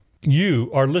You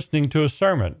are listening to a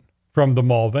sermon from the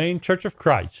Mulvane Church of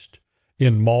Christ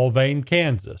in Mulvane,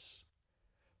 Kansas.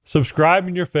 Subscribe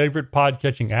in your favorite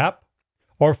podcatching app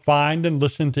or find and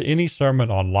listen to any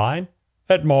sermon online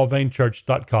at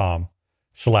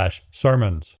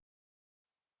mulvanechurch.com/sermons.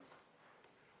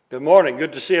 Good morning.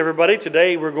 Good to see everybody.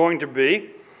 Today we're going to be,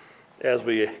 as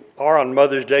we are on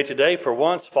Mother's Day today, for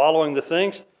once following the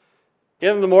things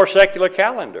in the more secular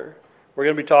calendar. We're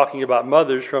going to be talking about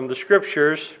mothers from the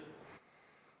Scriptures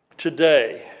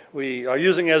today. We are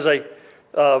using as a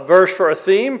verse for a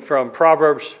theme from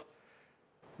Proverbs,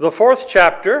 the 4th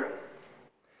chapter,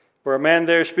 where a man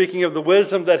there speaking of the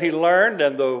wisdom that he learned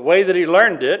and the way that he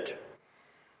learned it.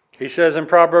 He says in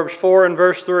Proverbs 4 and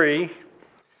verse 3,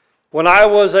 "When I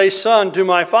was a son to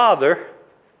my father,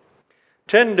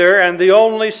 tender and the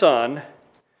only son,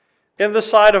 in the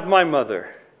sight of my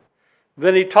mother,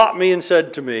 then he taught me and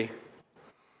said to me,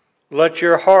 let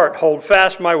your heart hold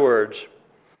fast my words,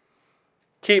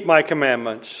 keep my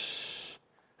commandments,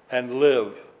 and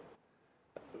live."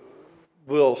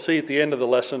 We'll see at the end of the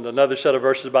lesson another set of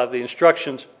verses about the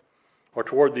instructions, or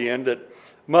toward the end, that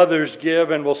mothers give,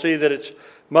 and we'll see that it's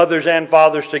mothers and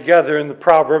fathers together in the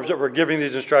Proverbs that we're giving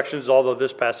these instructions, although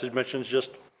this passage mentions just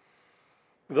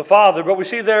the father. But we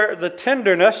see there the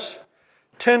tenderness,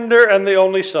 tender and the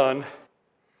only son,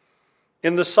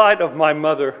 in the sight of my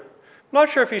mother. I'm not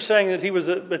sure if he's saying that he was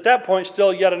at that point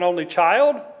still yet an only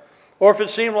child, or if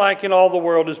it seemed like in all the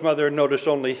world his mother noticed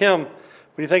only him.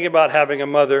 When you think about having a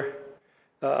mother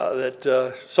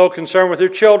that so concerned with her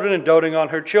children and doting on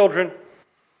her children,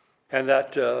 and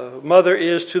that mother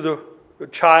is to the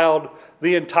child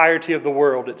the entirety of the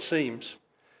world, it seems.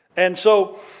 And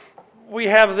so we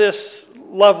have this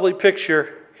lovely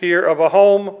picture here of a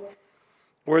home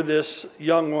where this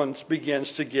young one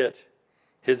begins to get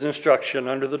his instruction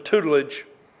under the tutelage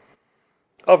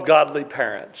of godly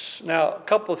parents. Now, a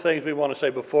couple of things we want to say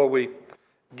before we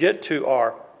get to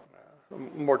our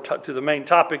to the main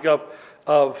topic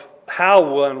of how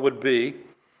one would be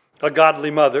a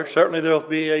godly mother. Certainly there will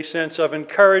be a sense of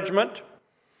encouragement,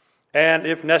 and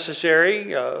if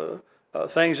necessary,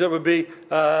 things that would be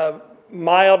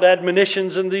mild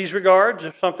admonitions in these regards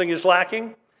if something is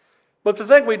lacking. But the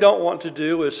thing we don't want to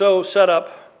do is so set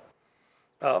up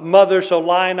mother so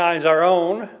lionize our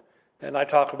own, and I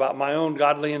talk about my own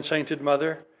godly and sainted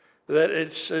mother, that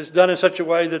it's done in such a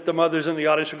way that the mothers in the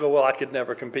audience will go, well, I could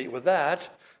never compete with that.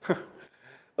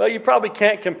 Well, you probably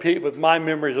can't compete with my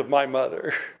memories of my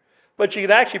mother, but you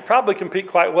can actually probably compete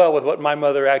quite well with what my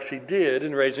mother actually did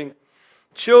in raising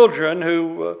children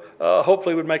who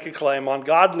hopefully would make a claim on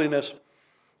godliness.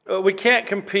 We can't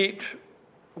compete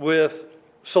with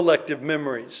selective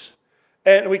memories.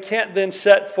 And we can't then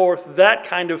set forth that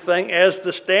kind of thing as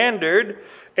the standard,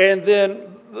 and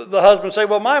then the husband say,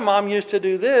 well, my mom used to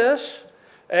do this,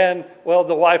 and, well,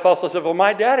 the wife also said, well,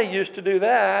 my daddy used to do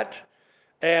that,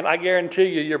 and I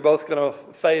guarantee you're both going to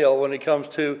fail when it comes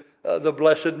to the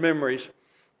blessed memories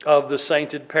of the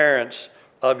sainted parents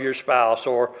of your spouse,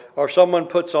 or someone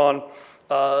puts on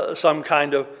some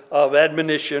kind of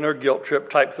admonition or guilt trip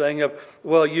type thing of,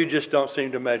 well, you just don't seem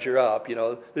to measure up.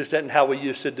 This isn't how we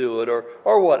used to do it,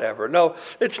 or whatever. No,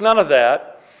 it's none of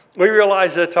that. We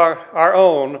realize that our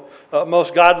own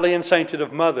most godly and sainted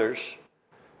of mothers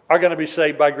are going to be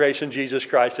saved by grace in Jesus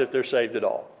Christ if they're saved at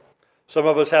all. Some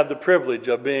of us have the privilege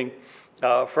of being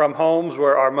from homes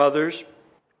where our mothers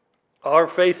are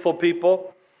faithful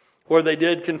people, where they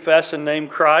did confess and name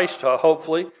Christ,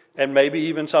 hopefully, and maybe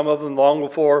even some of them long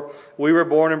before we were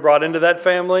born and brought into that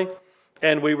family,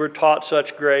 and we were taught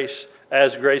such grace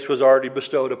as grace was already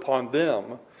bestowed upon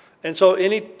them. And so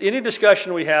any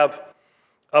discussion we have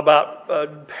about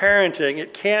parenting,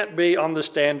 it can't be on the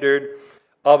standard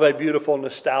of a beautiful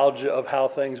nostalgia of how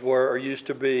things were or used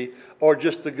to be, or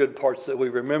just the good parts that we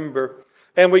remember.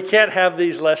 And we can't have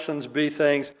these lessons be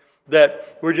things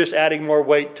that we're just adding more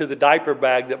weight to the diaper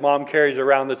bag that mom carries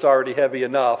around that's already heavy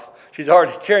enough. She's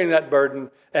already carrying that burden,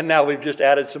 and now we've just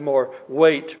added some more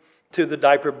weight to the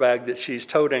diaper bag that she's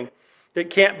toting.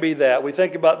 It can't be that. We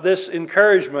think about this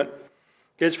encouragement.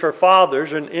 It's for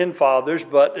fathers and in fathers,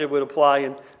 but it would apply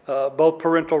in both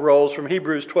parental roles from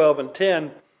Hebrews 12 and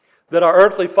 10, that our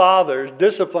earthly fathers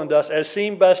disciplined us as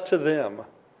seemed best to them,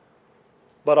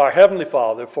 but our heavenly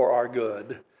Father for our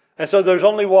good. And so there's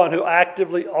only one who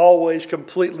actively, always,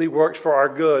 completely works for our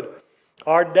good.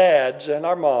 Our dads and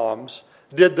our moms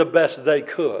did the best they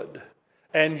could.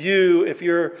 And you, if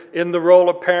you're in the role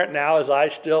of parent now, as I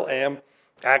still am,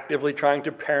 actively trying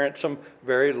to parent some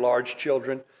very large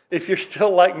children, if you're still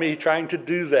like me trying to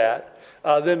do that,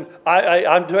 then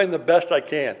I'm doing the best I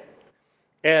can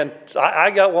And I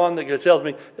got one that tells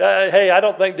me, hey, I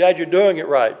don't think, Dad, you're doing it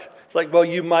right. It's like, well,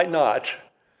 you might not.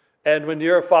 And when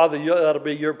you're a father, that'll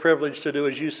be your privilege to do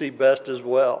as you see best as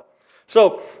well.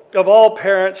 So, of all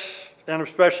parents, and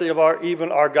especially of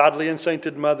even our godly and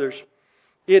sainted mothers,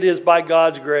 it is by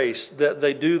God's grace that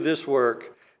they do this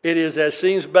work. It is as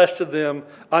seems best to them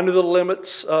under the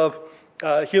limits of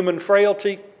human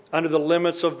frailty, under the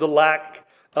limits of the lack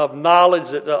of knowledge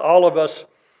that all of us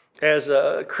as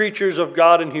creatures of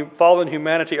God and fallen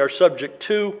humanity are subject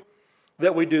to,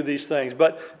 that we do these things.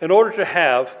 But in order to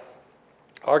have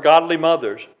our godly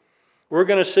mothers, we're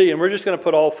going to see, and we're just going to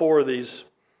put all four of these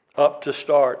up to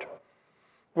start.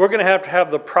 We're going to have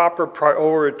the proper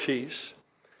priorities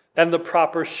and the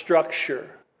proper structure,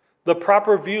 the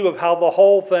proper view of how the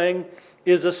whole thing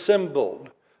is assembled,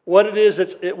 what it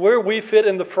is, where we fit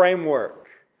in the framework,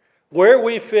 where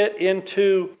we fit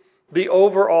into the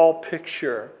overall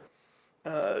picture.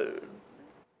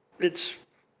 It's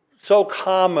so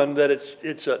common that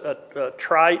it's a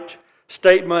trite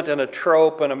statement and a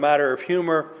trope and a matter of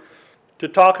humor to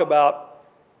talk about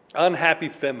unhappy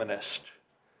feminists,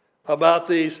 about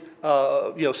these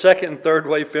second and third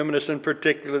wave feminists in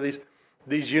particular,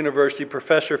 these university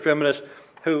professor feminists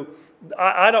who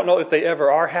I don't know if they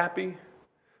ever are happy,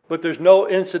 but there's no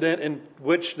incident in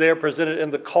which they're presented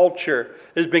in the culture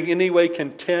as being in any way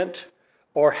content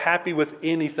or happy with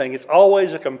anything. It's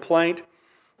always a complaint.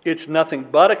 It's nothing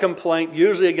but a complaint,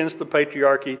 usually against the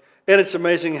patriarchy, and it's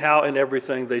amazing how in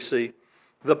everything they see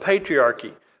the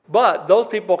patriarchy. But those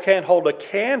people can't hold a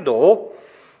candle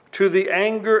to the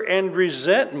anger and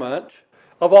resentment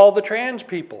of all the trans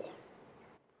people.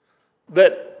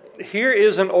 That here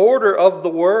is an order of the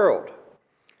world,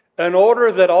 an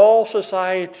order that all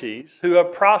societies who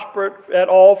have prospered at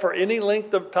all for any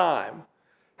length of time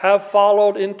have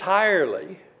followed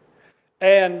entirely.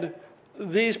 And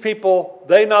these people,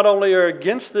 they not only are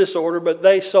against this order, but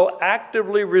they so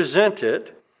actively resent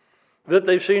it that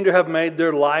they seem to have made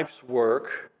their life's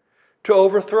work to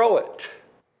overthrow it.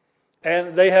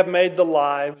 And they have made the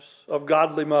lives of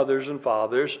godly mothers and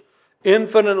fathers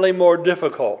infinitely more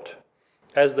difficult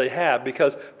as they have,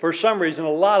 because for some reason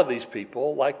a lot of these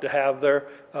people like to have their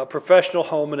professional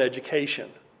home and education.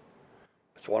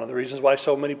 It's one of the reasons why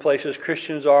so many places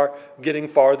Christians are getting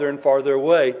farther and farther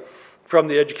away from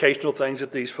the educational things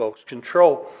that these folks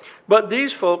control. But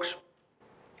these folks,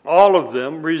 all of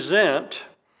them, resent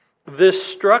this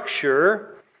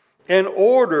structure and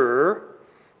order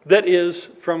that is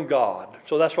from God.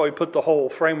 So that's why we put the whole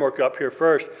framework up here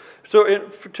first. So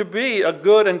to be a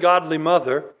good and godly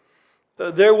mother,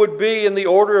 there would be in the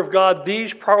order of God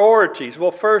these priorities.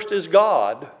 Well, first is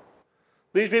God.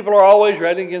 These people are always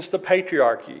railing against the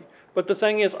patriarchy. But the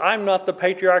thing is, I'm not the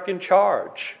patriarch in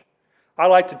charge. I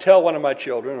like to tell one of my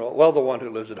children, well, the one who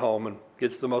lives at home and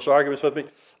gets the most arguments with me,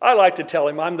 I like to tell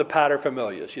him I'm the pater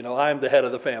familias. I'm the head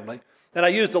of the family. And I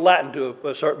use the Latin to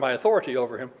assert my authority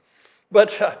over him.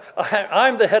 But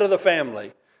I'm the head of the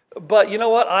family. But you know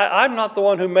what? I'm not the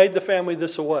one who made the family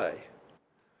this way.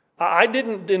 I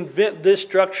didn't invent this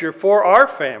structure for our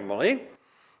family,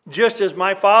 just as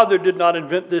my father did not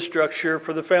invent this structure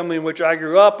for the family in which I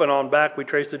grew up, and on back we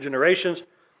trace the generations.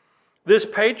 This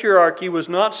patriarchy was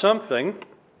not something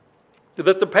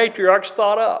that the patriarchs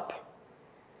thought up.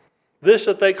 This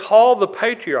that they call the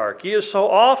patriarchy is so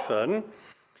often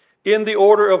in the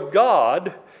order of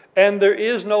God, and there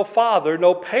is no father,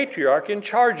 no patriarch in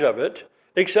charge of it,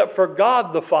 except for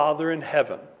God the Father in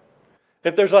heaven.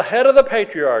 If there's a head of the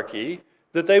patriarchy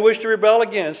that they wish to rebel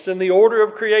against in the order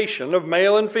of creation of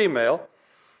male and female,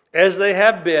 as they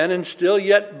have been and still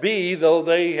yet be, though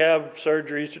they have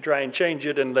surgeries to try and change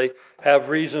it and they have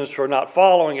reasons for not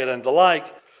following it and the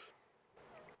like,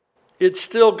 it's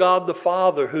still God the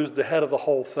Father who's the head of the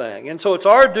whole thing. And so it's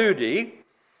our duty,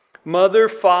 mother,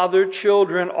 father,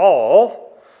 children,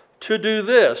 all, to do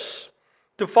this,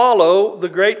 to follow the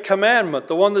great commandment,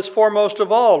 the one that's foremost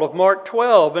of all, of Mark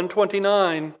 12 and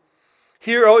 29.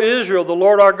 Hear, O Israel, the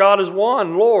Lord our God is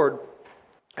one Lord,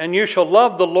 and you shall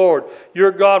love the Lord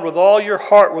your God with all your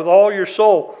heart, with all your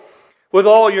soul, with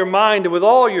all your mind, and with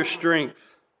all your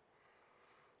strength.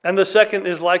 And the second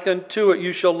is like unto it,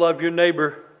 you shall love your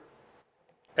neighbor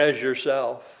as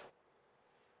yourself.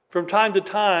 From time to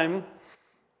time,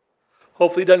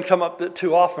 hopefully it doesn't come up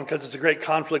too often because it's a great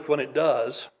conflict when it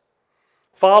does,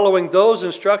 following those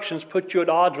instructions put you at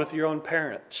odds with your own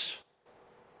parents.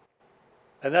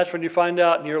 And that's when you find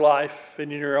out in your life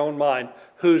and in your own mind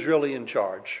who's really in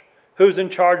charge. Who's in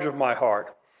charge of my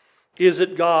heart? Is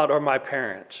it God or my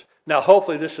parents? Now,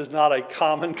 hopefully this is not a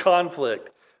common conflict.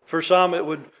 For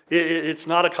some, it's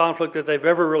not a conflict that they've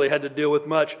ever really had to deal with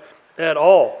much at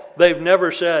all. They've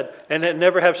never said, and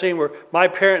never have seen where my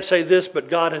parents say this, but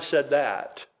God has said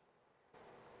that.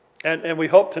 And we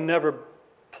hope to never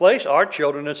place our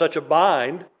children in such a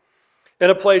bind, in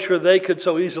a place where they could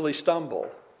so easily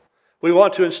stumble. We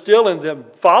want to instill in them,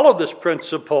 follow this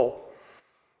principle.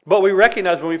 But we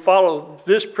recognize when we follow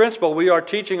this principle, we are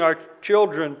teaching our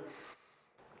children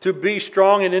to be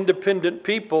strong and independent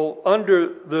people under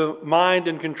the mind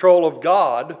and control of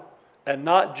God, and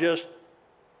not just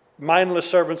mindless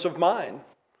servants of mine.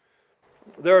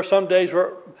 There are some days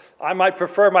where I might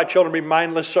prefer my children be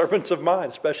mindless servants of mine,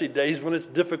 especially days when it's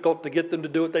difficult to get them to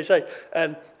do what they say.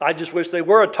 And I just wish they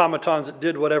were automatons that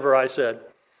did whatever I said.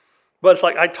 But it's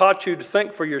like, I taught you to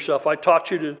think for yourself. I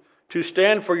taught you to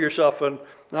stand for yourself. And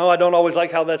no, I don't always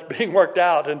like how that's being worked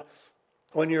out. And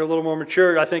when you're a little more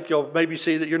mature, I think you'll maybe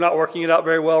see that you're not working it out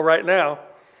very well right now.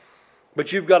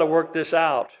 But you've got to work this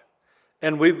out.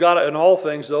 And we've got to, in all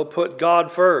things, though, put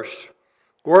God first.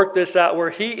 Work this out where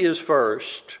He is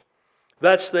first.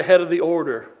 That's the head of the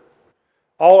order.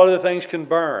 All other things can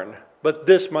burn, but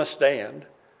this must stand.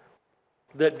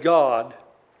 That God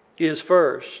is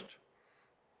first.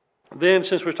 Then,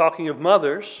 since we're talking of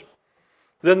mothers,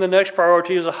 then the next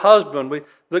priority is a husband.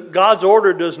 God's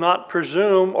order does not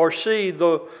presume or see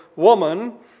the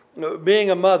woman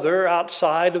being a mother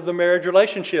outside of the marriage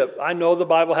relationship. I know the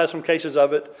Bible has some cases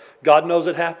of it. God knows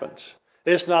it happens.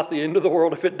 It's not the end of the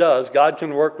world if it does. God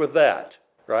can work with that,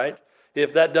 right?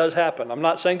 If that does happen. I'm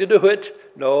not saying to do it.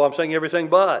 No, I'm saying everything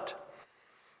but.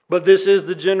 But this is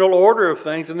the general order of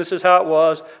things, and this is how it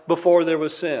was before there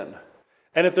was sin.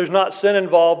 And if there's not sin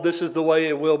involved, this is the way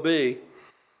it will be.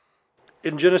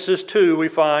 In Genesis 2, we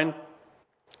find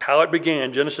how it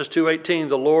began. Genesis 2:18,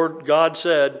 the Lord God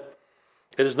said,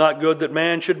 "It is not good that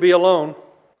man should be alone.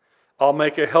 I'll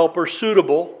make a helper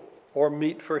suitable or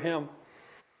meet for him."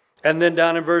 And then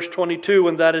down in verse 22,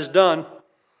 when that is done,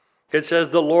 it says,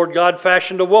 "The Lord God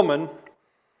fashioned into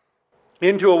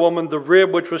a woman the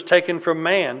rib which was taken from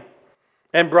man,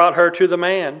 and brought her to the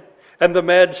man. And the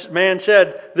man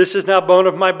said, 'This is now bone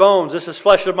of my bones, this is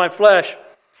flesh of my flesh.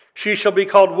 She shall be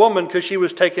called woman, because she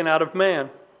was taken out of man.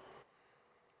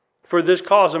 For this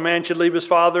cause a man should leave his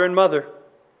father and mother,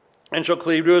 and shall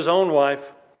cleave to his own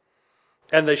wife,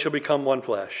 and they shall become one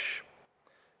flesh.'"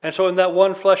 And so in that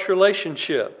one flesh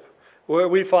relationship, where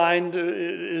we find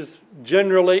is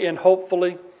generally and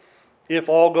hopefully, if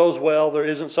all goes well, there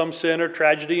isn't some sin or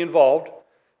tragedy involved,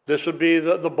 this would be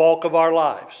the bulk of our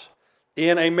lives.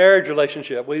 In a marriage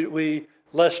relationship,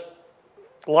 lest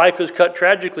life is cut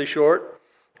tragically short,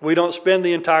 we don't spend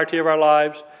the entirety of our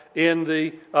lives in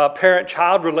the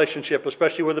parent-child relationship,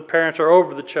 especially where the parents are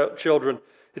over the children.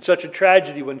 It's such a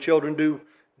tragedy when children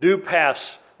do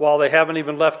pass while they haven't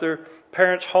even left their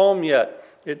parents' home yet.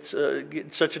 It's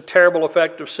such a terrible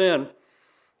effect of sin.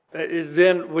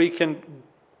 Then we can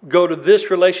go to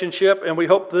this relationship, and we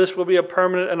hope this will be a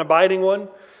permanent and abiding one.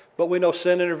 But we know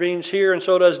sin intervenes here, and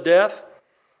so does death.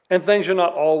 And things are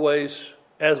not always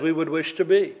as we would wish to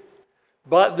be.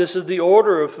 But this is the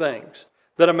order of things.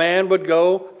 That a man would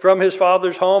go from his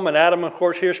father's home, and Adam, of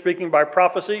course, here speaking by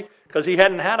prophecy, because he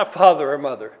hadn't had a father or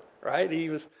mother, right? He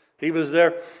was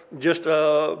there just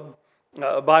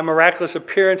by miraculous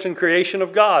appearance and creation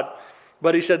of God.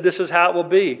 But he said, this is how it will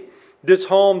be. This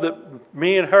home that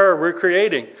me and her we're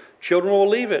creating, children will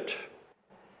leave it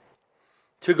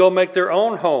to go make their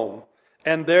own home.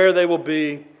 And there they will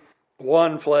be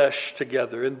one flesh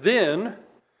together. And then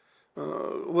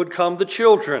would come the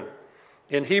children.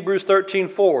 In Hebrews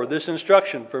 13:4, this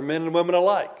instruction for men and women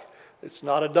alike. It's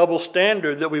not a double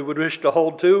standard that we would wish to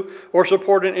hold to or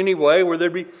support in any way, where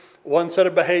there'd be one set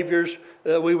of behaviors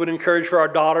that we would encourage for our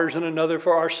daughters and another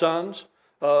for our sons.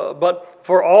 But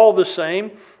for all the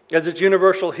same, as it's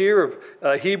universal here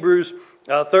of Hebrews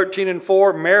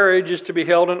 13:4, marriage is to be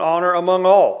held in honor among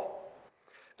all.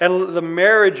 And the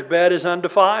marriage bed is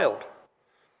undefiled.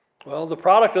 Well, the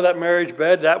product of that marriage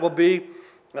bed, that will be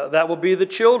the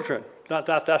children.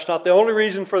 That's not the only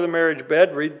reason for the marriage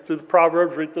bed. Read through the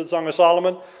Proverbs, read through the Song of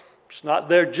Solomon. It's not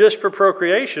there just for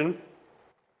procreation,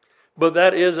 but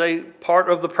that is a part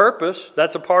of the purpose.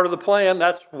 That's a part of the plan.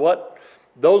 That's what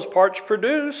those parts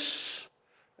produce.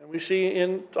 And we see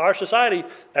in our society,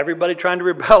 everybody trying to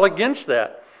rebel against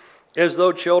that, as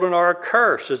though children are a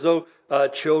curse, as though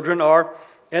children are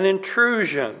an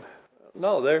intrusion.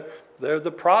 No, they're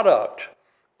the product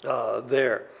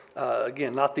there.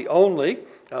 Again, not the only,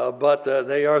 but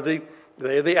they are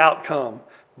the outcome.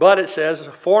 But it says,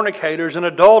 fornicators and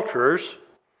adulterers,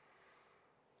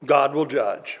 God will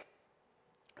judge.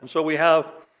 And so we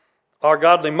have our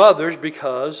godly mothers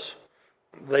because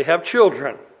they have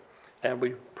children. And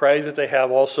we pray that they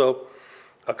have also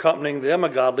accompanying them a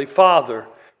godly father,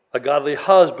 a godly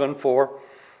husband for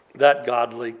that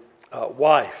godly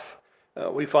wife.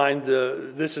 We find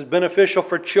this is beneficial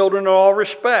for children in all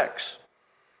respects.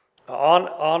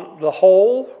 On the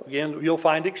whole, again, you'll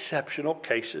find exceptional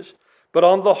cases, but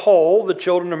on the whole, the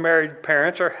children of married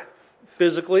parents are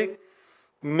physically,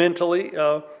 mentally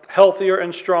healthier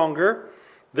and stronger.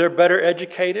 They're better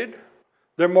educated.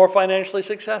 They're more financially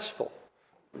successful.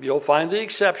 You'll find the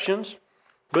exceptions,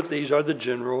 but these are the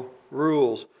general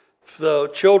rules. The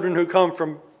children who come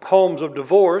from homes of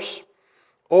divorce,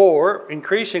 or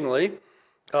increasingly,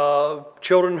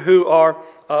 children who are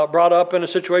brought up in a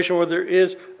situation where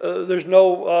there's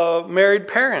no married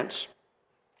parents.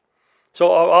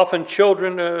 So often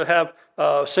children have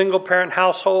single-parent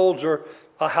households, or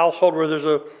a household where there's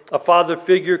a father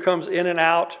figure comes in and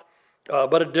out,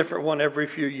 but a different one every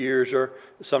few years, or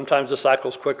sometimes the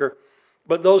cycle's quicker.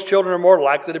 But those children are more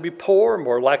likely to be poor,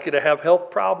 more likely to have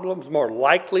health problems, more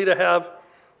likely to have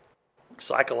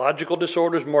psychological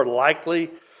disorders, more likely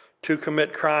to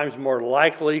commit crimes, more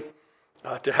likely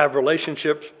to have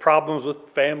relationships, problems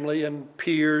with family and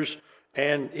peers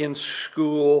and in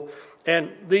school.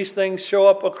 And these things show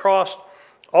up across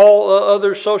all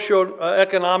other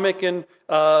socioeconomic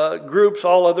and groups,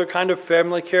 all other kind of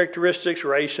family characteristics,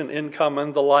 race and income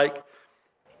and the like.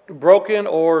 Broken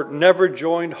or never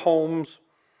joined homes,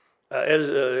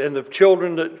 and the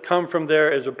children that come from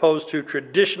there, as opposed to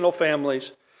traditional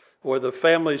families, where the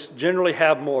families generally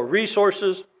have more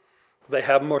resources, they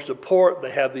have more support,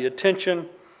 they have the attention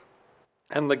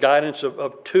and the guidance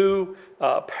of two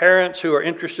parents who are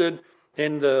interested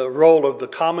in the role of the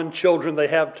common children they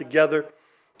have together,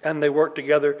 and they work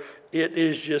together. It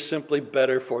is just simply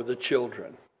better for the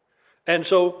children. And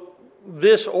so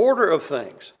this order of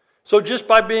things, so just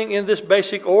by being in this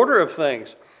basic order of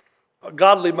things,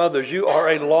 godly mothers, you are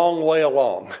a long way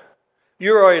along.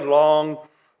 You are a long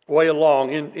way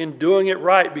along in doing it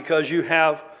right, because you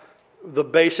have the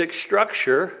basic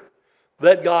structure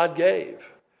that God gave.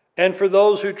 And for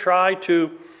those who try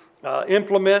to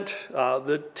implement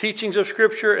the teachings of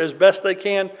Scripture as best they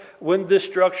can when this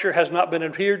structure has not been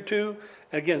adhered to,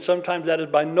 and again, sometimes that is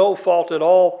by no fault at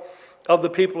all of the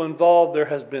people involved. There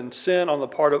has been sin on the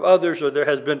part of others, or there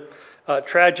has been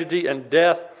tragedy and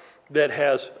death that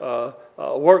has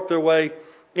worked their way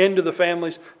into the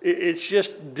families. It's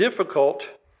just difficult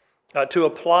to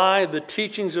apply the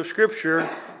teachings of Scripture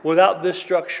without this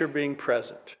structure being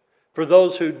present. For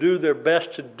those who do their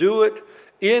best to do it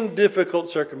in difficult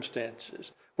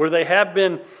circumstances, where they have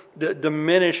been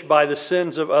diminished by the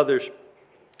sins of others,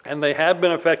 and they have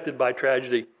been affected by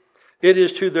tragedy, it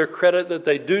is to their credit that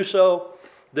they do so.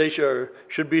 They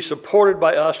should be supported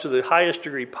by us to the highest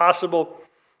degree possible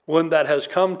when that has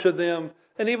come to them.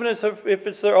 And even if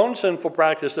it's their own sinful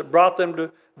practice that brought them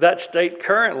to that state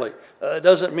currently, it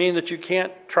doesn't mean that you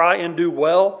can't try and do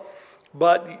well,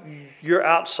 but you're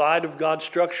outside of God's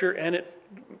structure, and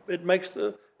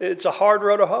it's a hard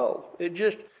row to hoe. It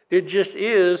just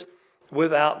is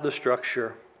without the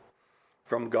structure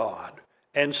from God.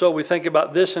 And so we think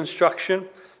about this instruction,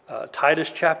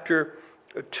 Titus chapter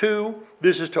 2.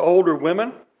 This is to older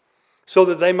women, so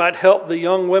that they might help the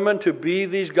young women to be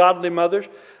these godly mothers,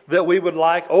 that we would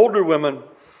like older women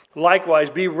likewise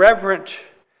be reverent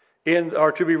in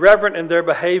their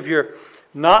behavior,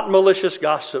 not malicious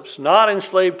gossips, not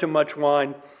enslaved to much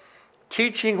wine,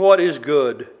 teaching what is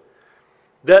good,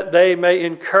 that they may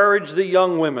encourage the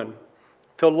young women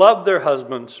to love their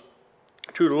husbands,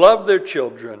 to love their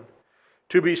children,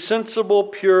 to be sensible,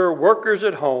 pure, workers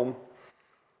at home,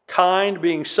 kind,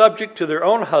 being subject to their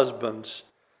own husbands,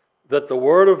 that the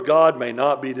word of God may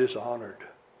not be dishonored.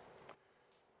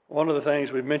 One of the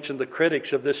things we've mentioned, the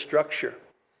critics of this structure.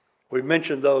 We've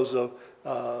mentioned those of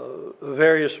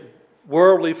various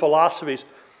worldly philosophies.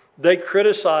 They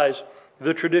criticize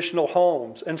the traditional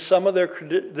homes, and some of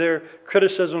their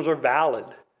criticisms are valid,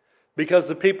 because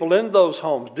the people in those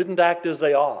homes didn't act as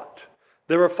they ought.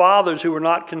 There were fathers who were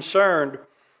not concerned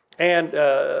and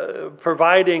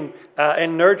providing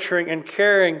and nurturing and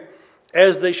caring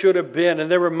as they should have been.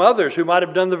 And there were mothers who might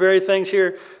have done the very things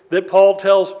here that Paul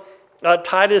tells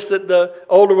Titus that the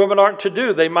older women aren't to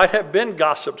do. They might have been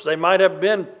gossips. They might have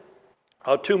been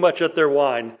too much at their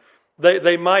wine.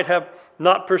 They might have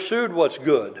not pursued what's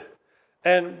good.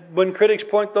 And when critics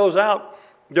point those out,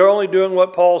 they're only doing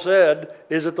what Paul said,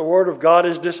 is that the word of God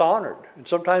is dishonored. And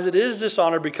sometimes it is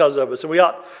dishonored because of us. And we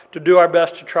ought to do our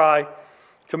best to try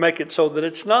to make it so that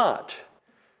it's not.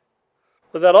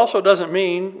 But that also doesn't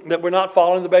mean that we're not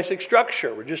following the basic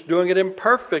structure. We're just doing it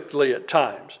imperfectly at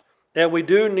times. And we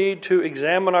do need to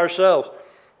examine ourselves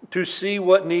to see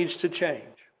what needs to change.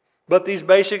 But these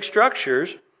basic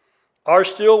structures are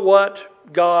still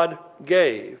what God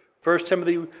gave. 1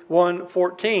 Timothy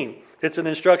 1:14. It's an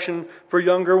instruction for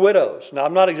younger widows. Now,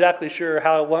 I'm not exactly sure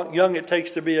how young it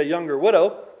takes to be a younger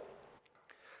widow,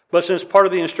 but since part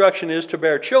of the instruction is to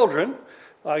bear children,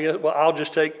 I'll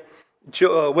just take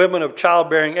women of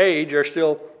childbearing age are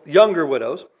still younger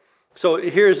widows. So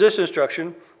here's this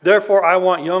instruction. Therefore, I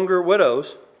want younger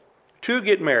widows to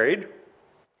get married,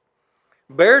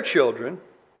 bear children,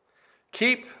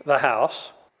 keep the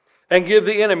house, and give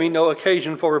the enemy no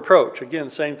occasion for reproach. Again,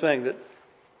 same thing, that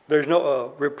there's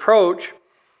no reproach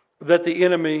that the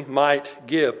enemy might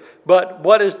give. But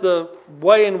what is the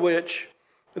way in which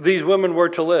these women were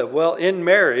to live? Well, in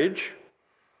marriage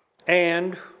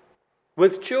and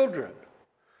with children.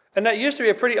 And that used to be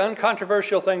a pretty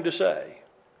uncontroversial thing to say,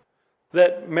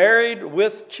 that married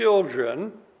with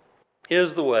children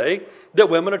is the way that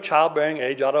women of childbearing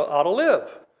age ought to live.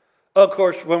 Of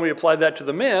course, when we apply that to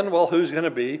the men, well, who's going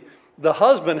to be the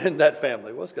husband in that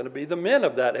family? Well, it's going to be the men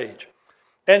of that age.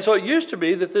 And so it used to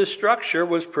be that this structure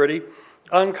was pretty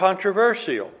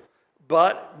uncontroversial.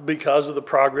 But because of the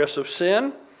progress of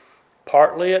sin,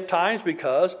 partly at times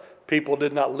because people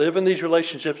did not live in these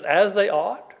relationships as they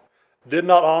ought, did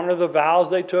not honor the vows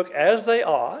they took as they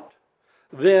ought,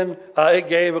 then it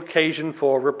gave occasion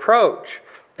for reproach.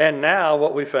 And now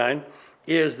what we find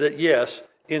is that, yes,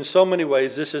 in so many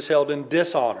ways this is held in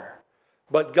dishonor.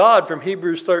 But God, from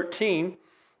Hebrews 13,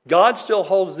 God still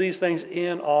holds these things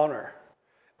in honor.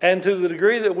 And to the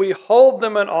degree that we hold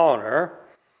them in honor,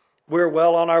 we're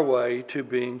well on our way to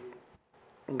being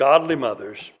godly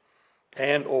mothers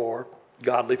and or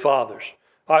godly fathers.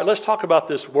 All right, let's talk about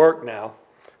this work now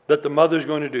that the mother's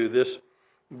going to do.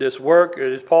 This work,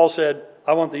 as Paul said,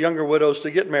 I want the younger widows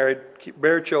to get married,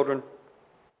 bear children,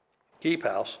 keep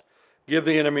house, give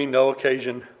the enemy no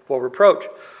occasion for reproach.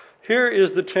 Here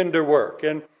is the tender work.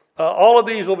 And all of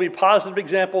these will be positive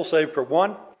examples, save for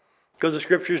one, because the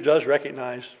Scriptures does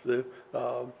recognize the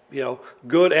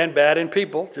good and bad in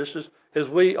people, just as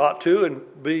we ought to, and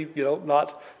be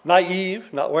not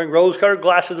naive, not wearing rose-colored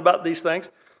glasses about these things,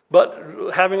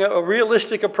 but having a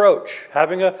realistic approach,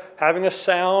 having a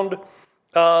sound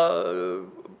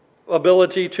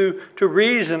ability to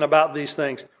reason about these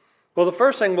things. Well, the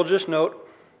first thing we'll just note,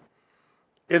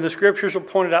 and the Scriptures will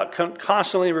point it out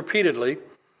constantly and repeatedly,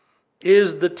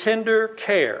 is the tender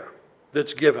care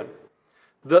that's given.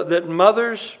 That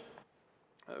mothers,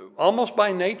 almost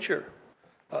by nature,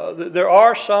 there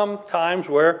are some times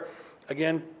where,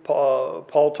 again,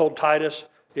 Paul told Titus,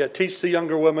 teach the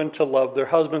younger women to love their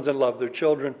husbands and love their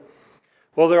children.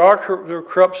 Well, there are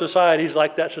corrupt societies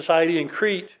like that society in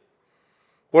Crete,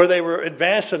 where they were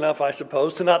advanced enough, I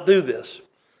suppose, to not do this.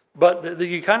 But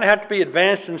you kind of have to be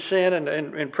advanced in sin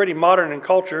and pretty modern in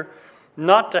culture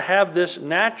not to have this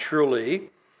naturally,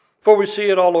 for we see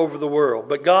it all over the world.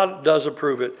 But God does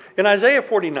approve it. In Isaiah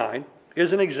 49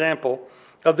 is an example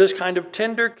of this kind of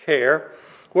tender care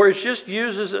where it's just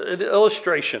used as an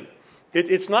illustration.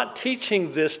 It's not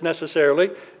teaching this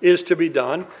necessarily is to be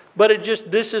done, but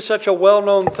this is such a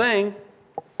well-known thing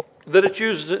that it's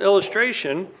used as an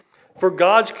illustration for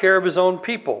God's care of his own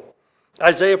people.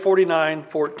 Isaiah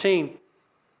 49:14.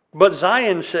 But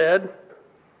Zion said,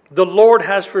 the Lord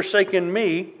has forsaken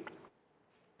me.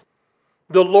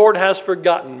 The Lord has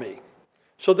forgotten me.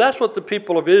 So that's what the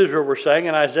people of Israel were saying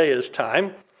in Isaiah's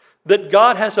time, that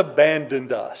God has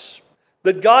abandoned us,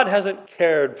 that God hasn't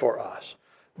cared for us.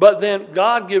 But then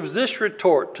God gives this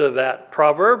retort to that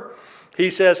proverb. He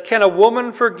says, can a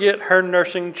woman forget her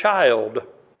nursing child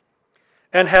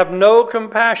and have no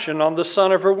compassion on the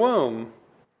son of her womb?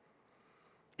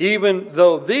 Even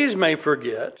though these may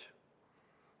forget,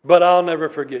 but I'll never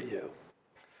forget you.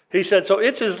 He said, so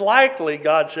it's as likely,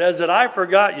 God says, that I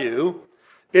forgot you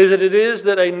is that it is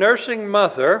that a nursing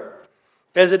mother,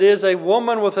 as it is a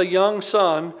woman with a young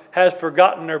son, has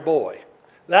forgotten her boy.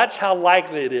 That's how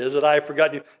likely it is that I have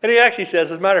forgotten you. And he actually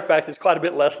says, as a matter of fact, it's quite a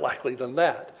bit less likely than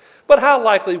that. But how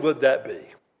likely would that be?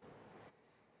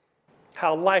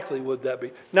 How likely would that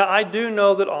be? Now, I do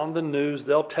know that on the news,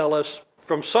 they'll tell us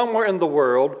from somewhere in the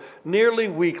world, nearly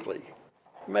weekly,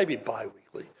 maybe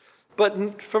bi-weekly,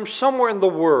 but from somewhere in the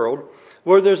world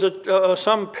where there's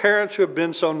some parents who have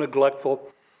been so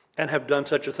neglectful and have done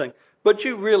such a thing. But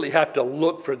you really have to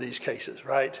look for these cases,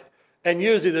 right? And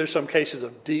usually there's some cases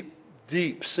of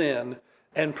deep sin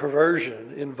and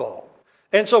perversion involved.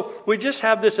 And so we just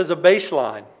have this as a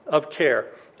baseline of care.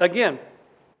 Again,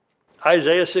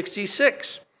 Isaiah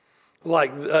 66,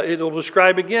 it'll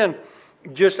describe again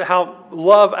just how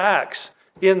love acts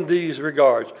in these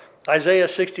regards. Isaiah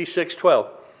 66:12.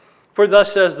 For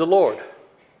thus says the Lord,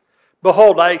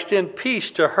 behold, I extend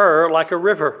peace to her like a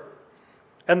river,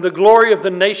 and the glory of the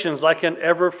nations like an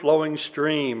ever-flowing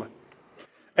stream.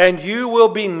 And you will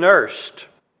be nursed,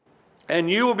 and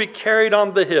you will be carried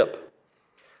on the hip,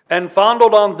 and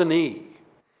fondled on the knee,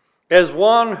 as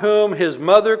one whom his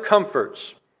mother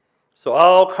comforts. So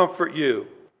I'll comfort you,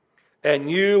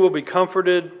 and you will be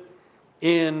comforted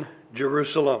in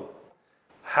Jerusalem.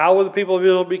 How will the people of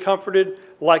Israel be comforted?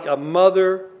 Like a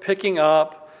mother picking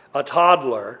up a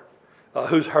toddler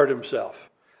who's hurt himself.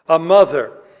 A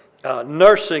mother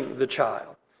nursing the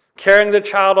child, carrying the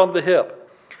child on the hip,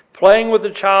 playing with the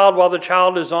child while the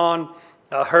child is on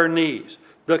her knees.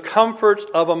 The comforts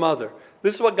of a mother.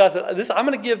 This is what God said. I'm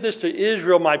going to give this to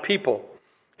Israel, my people.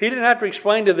 He didn't have to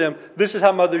explain to them, this is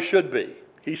how mothers should be.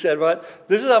 He said, what?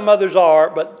 This is how mothers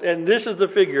are, and this is the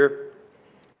figure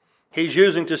he's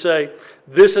using to say,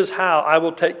 this is how I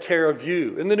will take care of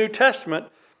you. In the New Testament,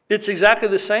 it's exactly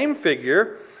the same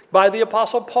figure by the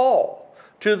Apostle Paul.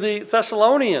 To the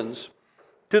Thessalonians,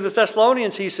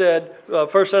 he said, 1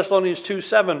 Thessalonians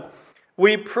 2:7,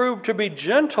 we prove to be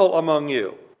gentle among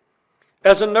you,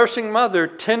 as a nursing mother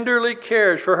tenderly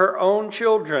cares for her own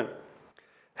children,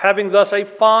 having thus a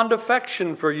fond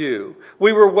affection for you.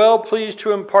 We were well pleased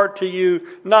to impart to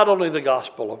you not only the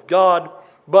gospel of God,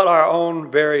 but our own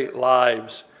very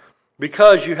lives,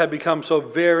 because you have become so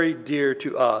very dear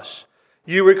to us.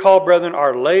 You recall, brethren,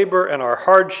 our labor and our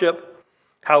hardship,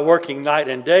 how working night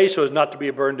and day so as not to be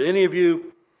a burden to any of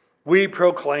you, we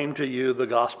proclaim to you the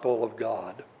gospel of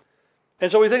God.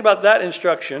 And so we think about that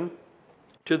instruction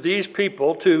to these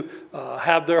people to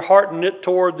have their heart knit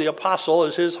toward the apostle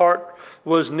as his heart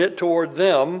was knit toward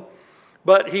them.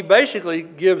 But he basically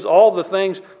gives all the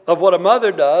things of what a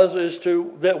mother does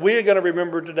that we are going to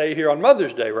remember today here on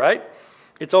Mother's Day, right?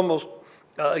 It's almost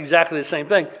exactly the same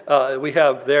thing. We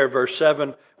have there, verse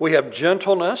 7, we have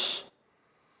gentleness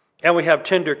and we have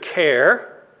tender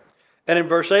care. And in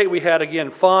verse 8, we had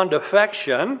again fond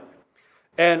affection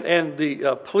and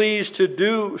the pleased to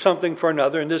do something for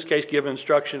another, in this case, give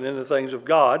instruction in the things of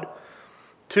God,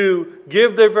 to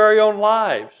give their very own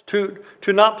lives, to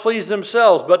not please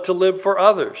themselves, but to live for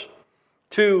others,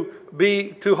 to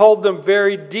hold them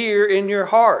very dear in your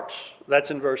hearts.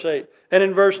 That's in verse 8. And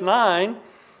in verse 9,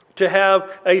 to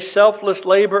have a selfless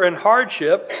labor and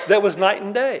hardship that was night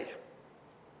and day.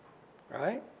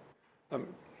 Right?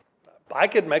 I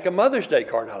could make a Mother's Day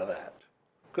card out of that.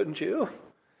 Couldn't you?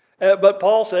 But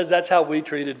Paul says that's how we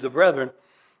treated the brethren.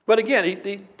 But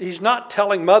again, he's not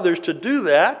telling mothers to do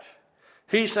that.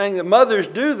 He's saying that mothers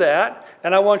do that,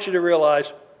 and I want you to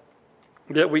realize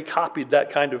that we copied that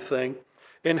kind of thing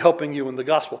in helping you in the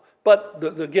gospel. But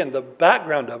again, the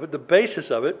background of it, the basis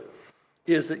of it,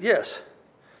 is that yes,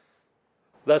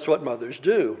 that's what mothers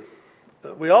do.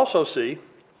 We also see,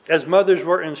 as mothers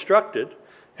were instructed,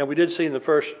 and we did see in the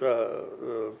first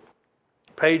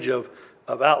page of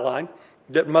outline,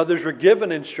 that mothers were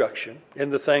given instruction in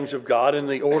the things of God, in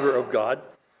the order of God.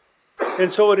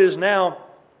 And so it is now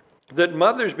that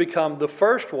mothers become the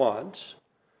first ones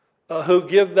who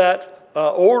give that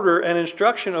order and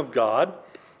instruction of God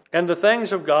and the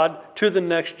things of God to the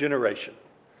next generation.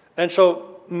 And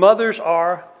so mothers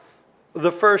are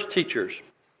the first teachers.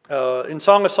 In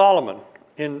Song of Solomon,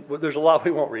 there's a lot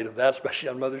we won't read of that, especially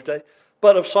on Mother's Day,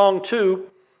 but of Psalm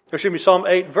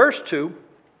 8, verse 2,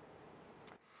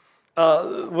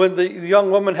 when the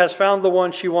young woman has found the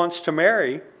one she wants to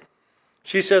marry,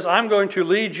 she says, I'm going to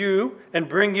lead you and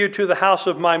bring you to the house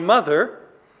of my mother,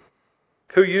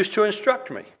 who used to instruct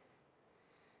me.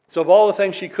 So of all the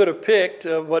things she could have picked,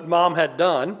 what mom had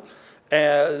done,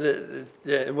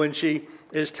 when she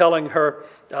is telling her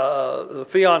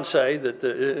fiance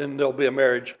and there'll be a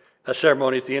marriage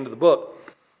ceremony at the end of the book.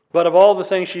 But of all the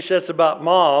things she says about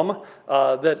mom,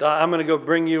 that I'm going to go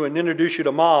bring you and introduce you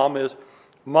to mom, is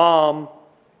mom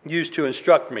used to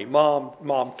instruct me.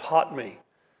 Mom taught me.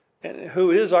 And who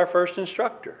is our first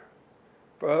instructor?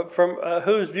 From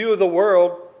whose view of the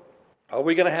world are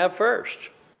we going to have first?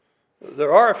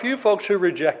 There are a few folks who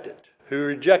reject it, who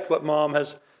reject what mom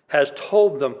has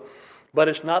told them. But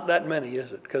it's not that many,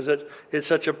 is it? Because it's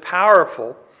such a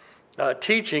powerful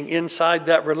teaching inside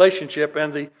that relationship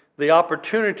and the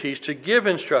opportunities to give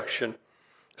instruction,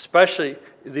 especially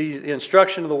the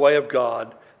instruction of the way of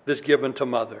God that's given to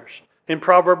mothers. In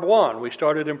Proverb 1, we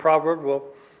started in Proverbs. We'll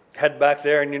head back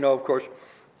there, and of course,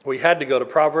 we had to go to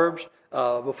Proverbs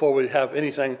before we have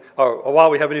anything, or while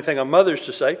we have anything on mothers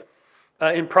to say.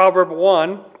 In Proverb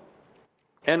 1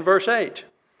 and verse 8,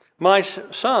 my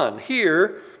son,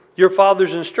 hear your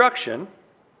father's instruction,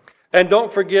 and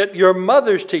don't forget your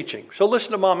mother's teaching. So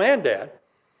listen to mom and dad.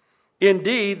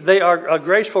 Indeed, they are a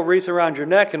graceful wreath around your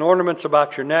neck and ornaments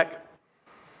about your neck.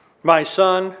 My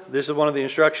son, this is one of the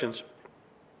instructions,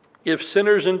 If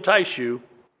sinners entice you,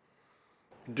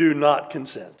 do not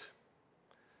consent.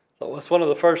 So that's one of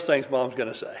the first things Mom's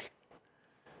going to say.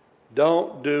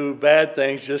 Don't do bad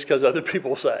things just because other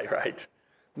people say, right?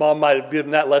 Mom might have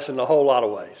given that lesson a whole lot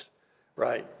of ways,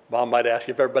 right? Mom might ask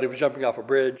if everybody was jumping off a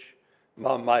bridge.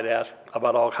 Mom might ask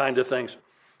about all kinds of things.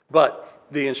 But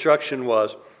the instruction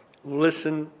was,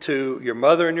 listen to your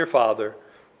mother and your father,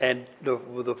 and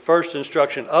the first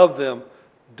instruction of them,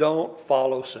 don't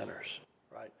follow sinners,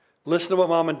 right? Listen to what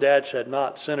Mom and Dad said,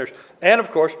 not sinners. And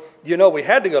of course, we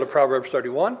had to go to Proverbs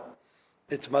 31.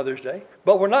 It's Mother's Day.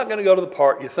 But we're not going to go to the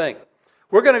part you think.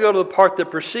 We're going to go to the part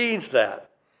that precedes that.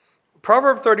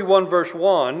 Proverbs 31 verse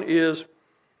 1 is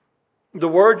the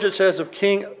words it says of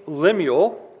King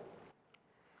Lemuel,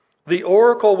 the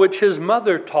oracle which his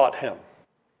mother taught him.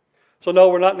 So no,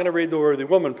 we're not going to read the worthy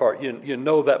woman part. You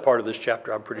know that part of this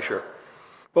chapter, I'm pretty sure.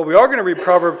 But we are going to read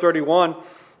Proverbs 31.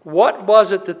 What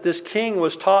was it that this king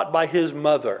was taught by his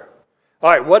mother?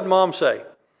 All right, what did Mom say?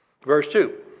 Verse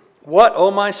 2. What, O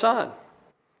my son?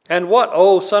 And what,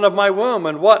 O son of my womb?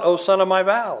 And what, O son of my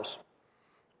vows?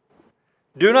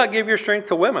 Do not give your strength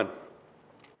to women,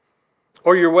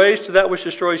 or your ways to that which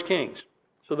destroys kings.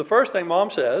 So the first thing Mom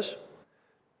says,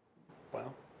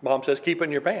 keep it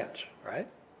in your pants, right?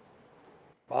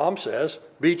 Mom says,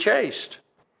 be chaste.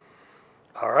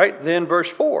 All right, then verse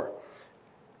 4.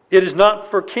 It is not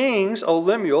for kings, O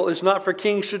Lemuel, it's not for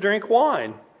kings to drink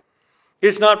wine.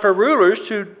 It's not for rulers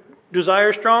to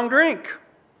desire strong drink,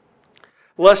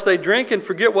 lest they drink and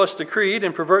forget what's decreed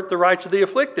and pervert the rights of the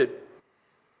afflicted.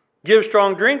 Give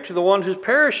strong drink to the one who's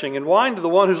perishing, and wine to the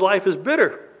one whose life is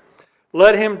bitter.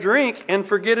 Let him drink and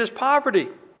forget his poverty,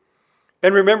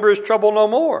 and remember his trouble no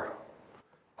more.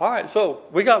 All right, so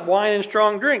we got wine and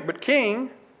strong drink, but king,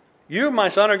 you, my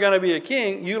son, are going to be a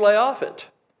king. You lay off it.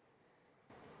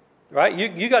 Right?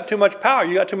 You got too much power.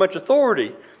 You got too much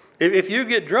authority. If you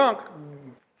get drunk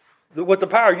with the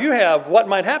power you have, what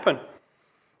might happen?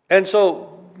 And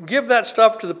so give that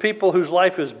stuff to the people whose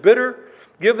life is bitter.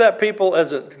 Give that to people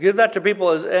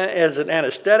as an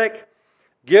anesthetic.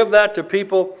 Give that to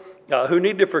people who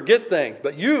need to forget things,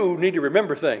 but you need to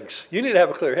remember things. You need to have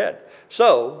a clear head.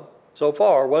 So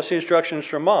far, what's the instructions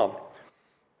from Mom?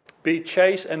 Be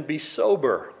chaste and be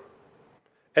sober.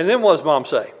 And then what does Mom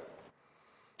say?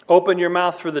 Open your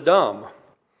mouth for the dumb,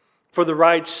 for the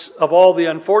rights of all the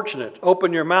unfortunate.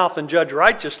 Open your mouth and judge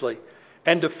righteously,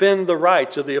 and defend the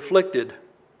rights of the afflicted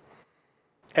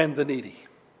and the needy.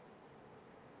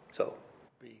 So,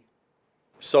 be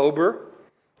sober,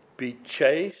 be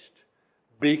chaste,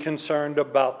 be concerned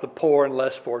about the poor and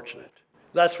less fortunate.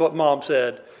 That's what Mom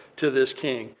said to this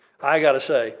king. I got to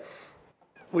say,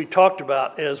 we talked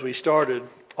about, as we started,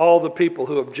 all the people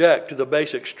who object to the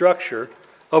basic structure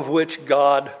of which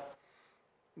God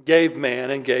gave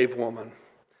man and gave woman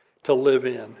to live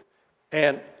in.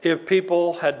 And if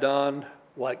people had done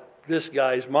like this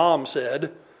guy's mom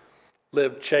said,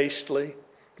 live chastely,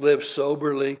 live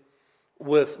soberly,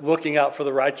 with looking out for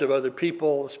the rights of other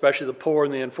people, especially the poor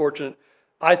and the unfortunate,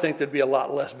 I think there'd be a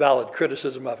lot less valid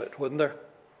criticism of it, wouldn't there?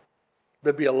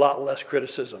 There'd be a lot less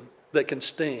criticism that can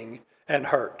sting and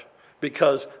hurt,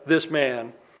 because this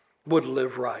man would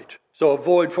live right. So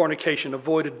avoid fornication,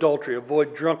 avoid adultery,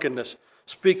 avoid drunkenness.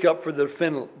 Speak up for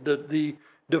the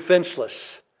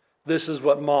defenseless. This is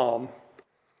what Mom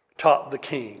taught the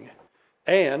king.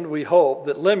 And we hope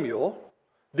that Lemuel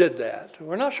did that.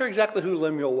 We're not sure exactly who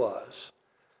Lemuel was.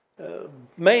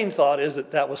 Main thought is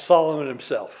that was Solomon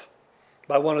himself,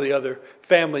 by one of the other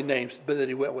family names that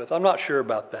he went with. I'm not sure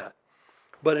about that.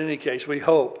 But in any case, we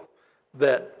hope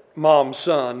that Mom's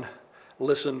son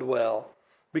listened well.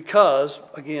 Because,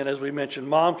 again, as we mentioned,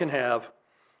 Mom can have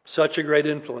such a great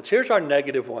influence. Here's our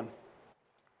negative one.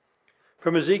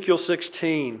 From Ezekiel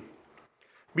 16.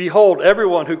 Behold,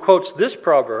 everyone who quotes this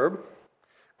proverb,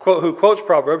 who quotes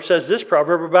Proverbs, says this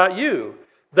proverb about you.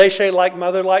 They say like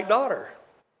mother, like daughter.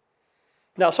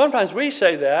 Now, sometimes we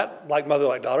say that, like mother,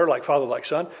 like daughter, like father, like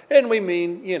son, and we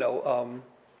mean,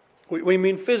 we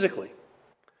mean physically.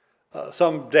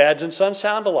 Some dads and sons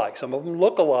sound alike. Some of them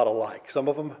look a lot alike. Some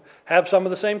of them have some of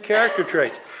the same character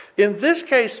traits. In this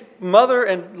case, mother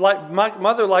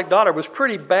like daughter was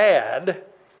pretty bad,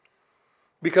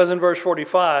 because in verse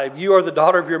 45, you are the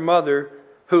daughter of your mother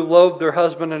who loathed their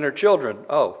husband and her children.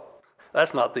 Oh,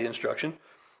 that's not the instruction.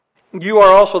 You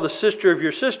are also the sister of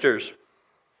your sisters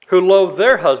who loathe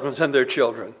their husbands and their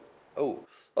children. Oh,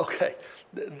 okay.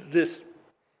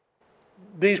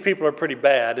 These people are pretty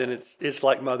bad, and it's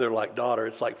like mother, like daughter.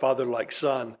 It's like father, like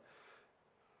son.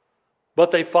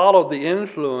 But they followed the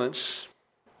influence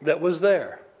that was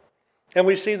there. And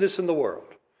we see this in the world.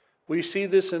 We see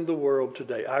this in the world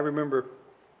today. I remember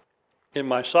in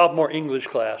my sophomore English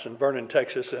class in Vernon,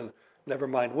 Texas, and never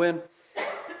mind when.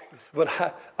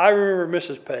 But I remember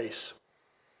Mrs. Pace.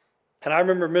 And I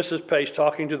remember Mrs. Pace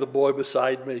talking to the boy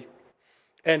beside me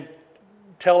and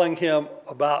telling him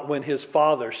about when his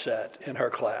father sat in her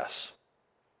class.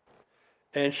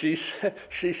 And she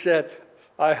said,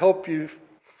 I hope you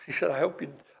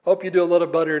do a little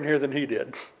better in here than he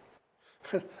did.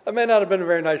 That may not have been a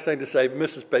very nice thing to say, but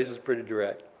Mrs. Pace is pretty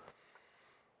direct.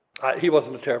 He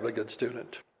wasn't a terribly good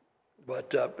student,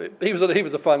 but he was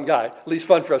a fun guy, at least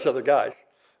fun for us other guys.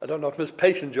 I don't know if Miss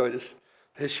Pace enjoyed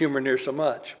his humor near so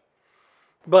much.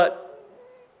 But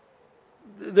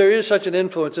there is such an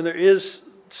influence, and there is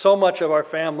so much of our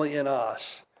family in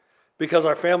us, because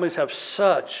our families have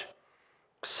such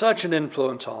an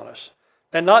influence on us.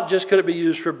 And not just could it be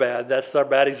used for bad. That's our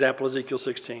bad example, Ezekiel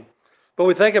 16. But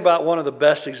we think about one of the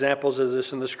best examples of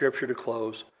this in the Scripture to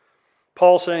close.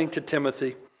 Paul saying to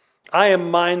Timothy, I am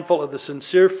mindful of the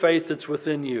sincere faith that's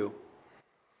within you,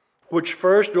 which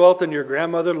first dwelt in your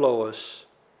grandmother Lois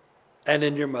and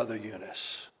in your mother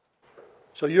Eunice.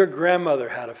 So your grandmother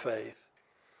had a faith,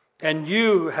 and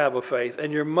you have a faith,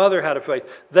 and your mother had a faith.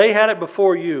 They had it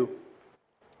before you.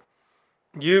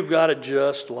 You've got it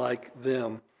just like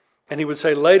them. And he would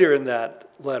say later in that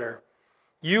letter,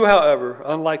 you, however,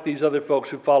 unlike these other folks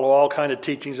who follow all kind of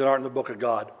teachings that aren't in the book of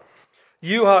God,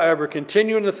 you, however,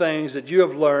 continue in the things that you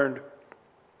have learned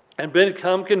and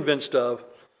become convinced of,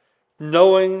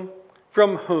 knowing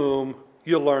from whom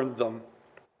you learned them,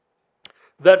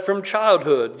 that from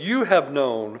childhood you have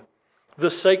known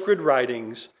the sacred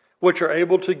writings, which are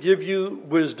able to give you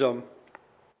wisdom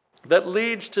that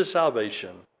leads to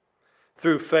salvation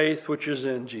through faith which is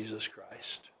in Jesus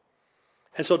Christ.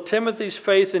 And so Timothy's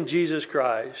faith in Jesus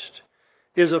Christ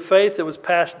is a faith that was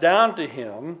passed down to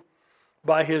him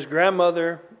by his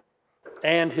grandmother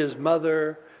and his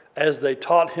mother as they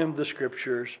taught him the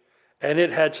Scriptures, and it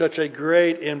had such a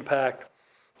great impact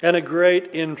and a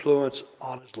great influence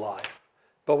on his life.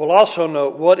 But we'll also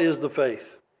note, what is the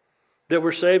faith? That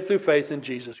we're saved through faith in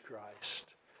Jesus Christ.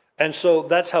 And so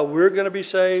that's how we're going to be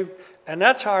saved, and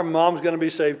that's how our mom's going to be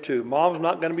saved too. Mom's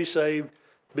not going to be saved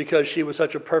because she was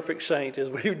such a perfect saint, as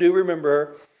we do remember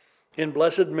her in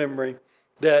blessed memory,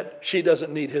 that she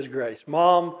doesn't need his grace.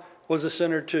 Mom was a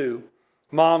sinner too.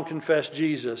 Mom confessed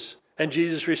Jesus, and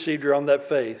Jesus received her on that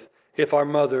faith, if our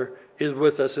mother is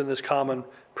with us in this common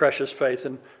precious faith,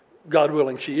 and God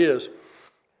willing she is.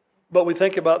 But we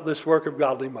think about this work of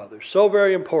godly mothers. So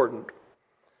very important,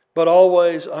 but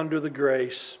always under the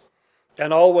grace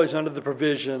and always under the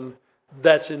provision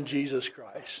that's in Jesus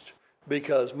Christ.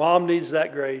 Because mom needs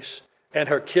that grace, and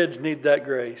her kids need that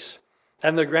grace,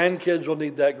 and the grandkids will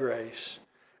need that grace.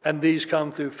 And these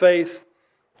come through faith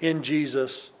in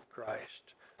Jesus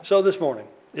Christ. So this morning,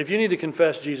 if you need to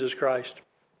confess Jesus Christ,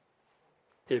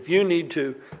 if you need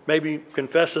to maybe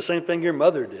confess the same thing your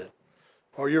mother did,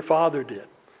 or your father did,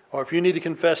 or if you need to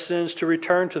confess sins to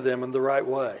return to them in the right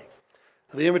way,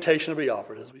 the invitation will be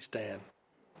offered as we stand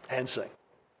and sing.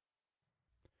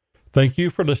 Thank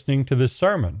you for listening to this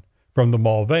sermon from the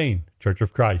Mulvane Church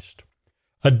of Christ.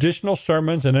 Additional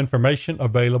sermons and information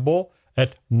available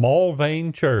at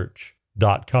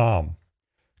mulvanechurch.com.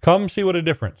 Come see what a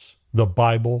difference the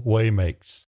Bible way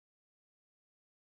makes.